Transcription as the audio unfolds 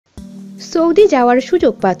Saudi যাওয়ার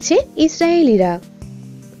সুযোগ পাচ্ছে ইসরায়েলিরা।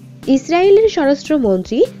 ইসরায়েলের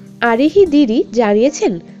স্বরাষ্ট্রমন্ত্রী আরিহি দিরি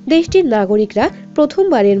জানিয়েছেন, দেশটির নাগরিকরা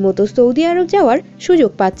প্রথমবারের মতো সৌদি আরব যাওয়ার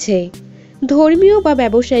সুযোগ পাচ্ছে। ধর্মীয় বা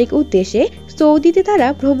ব্যবসায়িক উদ্দেশ্যে সৌদিতে তারা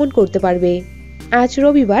ভ্রমণ করতে পারবে। আজ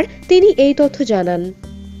রবিবার তিনি এই তথ্য জানান।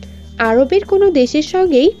 আরবের কোনো দেশের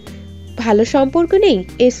সঙ্গেই ভালো সম্পর্ক নেই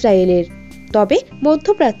ইসরায়েলের, তবে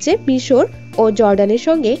মধ্যপ্রাচ্যে মিশর ও জর্ডানের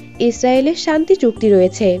সঙ্গে ইসরায়েলের শান্তি চুক্তি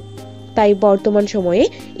রয়েছে। তাই বর্তমান সময়ে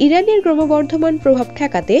ইরানের ক্রমবর্ধমান প্রভাব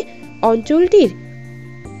ঠেকাতে অঞ্চলটির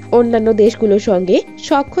অন্যান্য দেশগুলোর সঙ্গে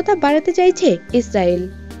সখ্যতা বাড়াতে চাইছে ইসরায়েল।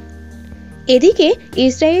 এদিকে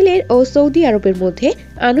ইসরায়েলের ও সৌদি আরবের মধ্যে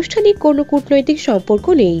আনুষ্ঠানিক কোনো কূটনৈতিক সম্পর্ক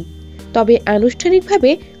নেই, তবে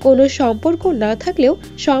আনুষ্ঠানিকভাবে কোনো সম্পর্ক না থাকলেও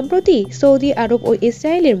সম্প্রতি সৌদি আরব ও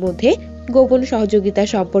ইসরায়েলের মধ্যে গোপন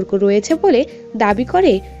সহযোগিতার সম্পর্ক রয়েছে বলে দাবি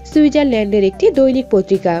করে সুইজারল্যান্ডের একটি দৈনিক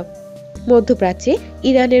পত্রিকা। মধ্যপ্রাচ্যে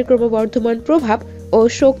ইরানের ক্রমবর্ধমান প্রভাব ও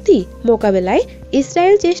শক্তি মোকাবেলায়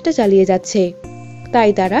ইসরায়েল চেষ্টা চালিয়ে যাচ্ছে,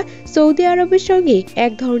 তাই তারা সৌদি আরবের সঙ্গে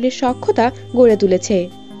এক ধরনের সখ্যতা গড়ে তুলেছে।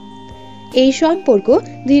 এই সম্পর্ক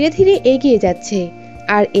ধীরে ধীরে এগিয়ে যাচ্ছে,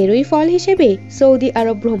 আর এরই ফল হিসেবে সৌদি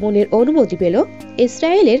আরব ভ্রমণের অনুমতি পেল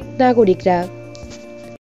ইসরায়েলের নাগরিকরা।